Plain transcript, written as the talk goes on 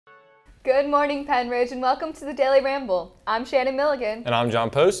Good morning, Pennridge, and welcome to the Daily Ramble. I'm Shannon Milligan. And I'm John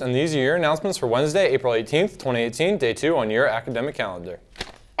Post, and these are your announcements for Wednesday, April 18th, 2018, day 2 on your academic calendar.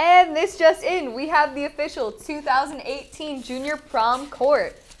 And this just in, we have the official 2018 Junior Prom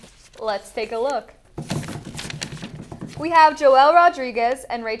Court. Let's take a look. We have Joelle Rodriguez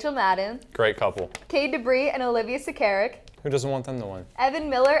and Rachel Madden. Great couple. Kay Debris and Olivia Sakarik. Who doesn't want them to win? Evan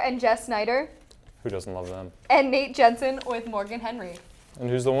Miller and Jess Snyder. Who doesn't love them? And Nate Jensen with Morgan Henry. And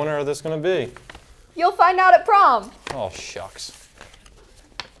who's the winner of this going to be? You'll find out at prom. Oh, shucks.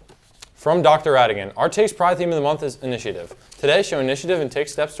 From Dr. Radigan, our Takes Pride theme of the month is initiative. Today, show initiative and take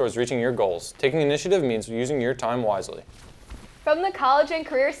steps towards reaching your goals. Taking initiative means using your time wisely. From the College and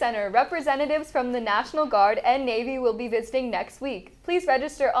Career Center, representatives from the National Guard and Navy will be visiting next week. Please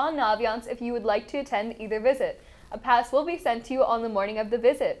register on Naviance if you would like to attend either visit. A pass will be sent to you on the morning of the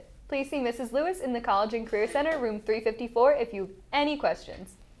visit. Please see Mrs. Lewis in the College and Career Center, room 354, if you have any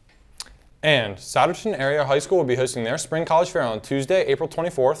questions. And Souderton Area High School will be hosting their Spring College Fair on Tuesday, April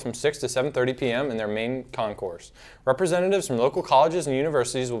 24th from 6 to 7:30 p.m. in their main concourse. Representatives from local colleges and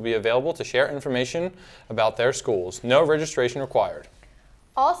universities will be available to share information about their schools. No registration required.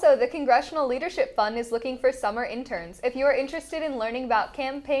 Also, the Congressional Leadership Fund is looking for summer interns. If you are interested in learning about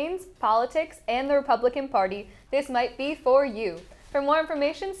campaigns, politics, and the Republican Party, this might be for you. For more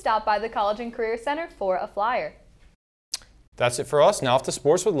information, stop by the College and Career Center for a flyer. That's it for us. Now off to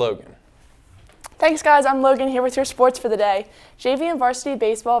sports with Logan. Thanks, guys. I'm Logan here with your sports for the day. JV and varsity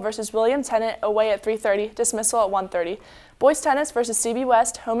baseball versus William Tennant away at 3:30, dismissal at 1:30. Boys tennis versus CB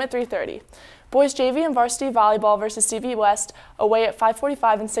West, home at 3:30. Boys JV and varsity volleyball versus CB West away at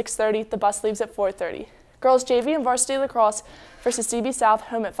 5:45 and 6:30. The bus leaves at 4:30. Girls JV and varsity lacrosse versus CB South,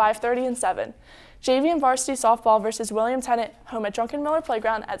 home at 5:30 and 7. JV and varsity softball versus William Tennant, home at Drunken Miller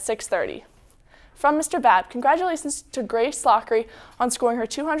Playground at 6:30. From Mr. Babb, congratulations to Grace Lockery on scoring her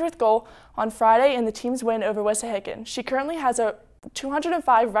 200th goal on Friday in the team's win over Wissahickon. She currently has a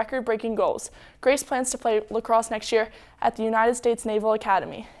 205 record-breaking goals. Grace plans to play lacrosse next year at the United States Naval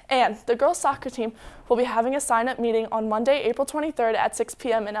Academy. And the girls' soccer team will be having a sign-up meeting on Monday, April 23rd at 6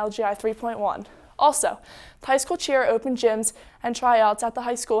 p.m. in LGI 3.1. Also, the high school cheer open gyms and tryouts at the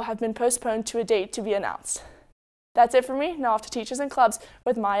high school have been postponed to a date to be announced. That's it for me. Now off to Teachers and Clubs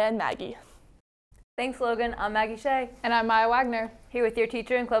with Maya and Maggie. Thanks, Logan. I'm Maggie Shea. And I'm Maya Wagner. Here with your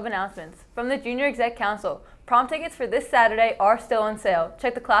teacher and club announcements. From the Junior Exec Council, prom tickets for this Saturday are still on sale.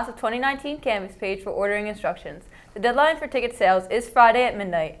 Check the Class of 2019 Canvas page for ordering instructions. The deadline for ticket sales is Friday at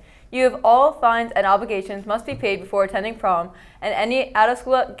midnight. You have all fines and obligations must be paid before attending prom, and any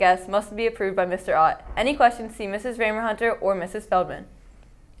out-of-school guests must be approved by Mr. Ott. Any questions, see Mrs. Raymer-Hunter or Mrs. Feldman.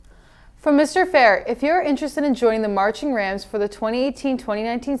 From Mr. Fair, if you're interested in joining the Marching Rams for the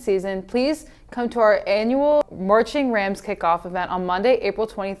 2018-2019 season, please come to our annual Marching Rams kickoff event on Monday, April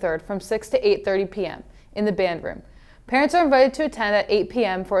 23rd from 6 to 8:30 p.m. in the band room. Parents are invited to attend at 8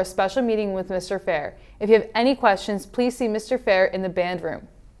 p.m. for a special meeting with Mr. Fair. If you have any questions, please see Mr. Fair in the band room.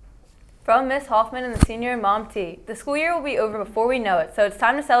 From Miss Hoffman and the Senior Mom Tea, the school year will be over before we know it, so it's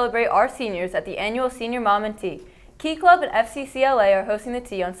time to celebrate our seniors at the annual Senior Mom and Tea. Key Club and FCCLA are hosting the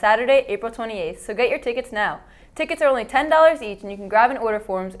tea on Saturday, April 28th, so get your tickets now. Tickets are only $10 each, and you can grab and order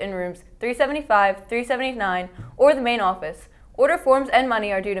forms in rooms 375, 379, or the main office. Order forms and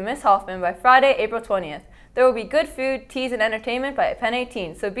money are due to Miss Hoffman by Friday, April 20th. There will be good food, teas, and entertainment by Penn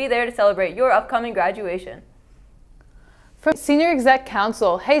 18, so be there to celebrate your upcoming graduation. From Senior Exec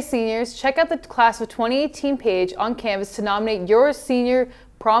Council, hey seniors, check out the Class of 2018 page on Canvas to nominate your senior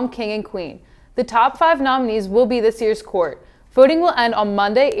prom king and queen. The top 5 nominees will be this year's court. Voting will end on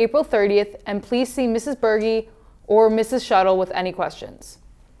Monday, April 30th, and please see Mrs. Berge or Mrs. Shuttle with any questions.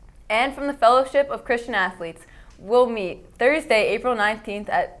 And from the Fellowship of Christian Athletes, we'll meet Thursday, April 19th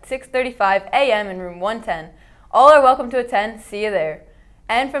at 6:35 a.m. in room 110. All are welcome to attend. See you there.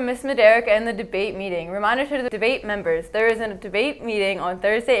 And from Ms. Mederick and the debate meeting, reminder to the debate members, there is a debate meeting on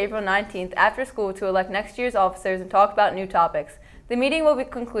Thursday, April 19th after school to elect next year's officers and talk about new topics. The meeting will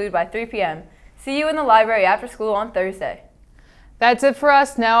conclude by 3 p.m. See you in the library after school on Thursday. That's it for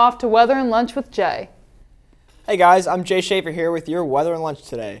us. Now off to Weather and Lunch with Jay. Hey guys, I'm Jay Schaefer here with your Weather and Lunch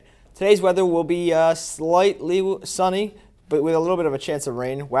today. Today's weather will be slightly sunny, but with a little bit of a chance of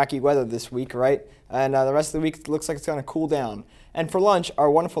rain. Wacky weather this week, right? And the rest of the week looks like it's going to cool down. And for lunch,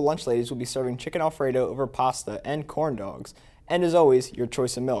 our wonderful lunch ladies will be serving chicken Alfredo over pasta and corn dogs. And as always, your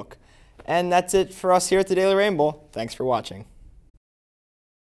choice of milk. And that's it for us here at the Daily Ramble. Thanks for watching.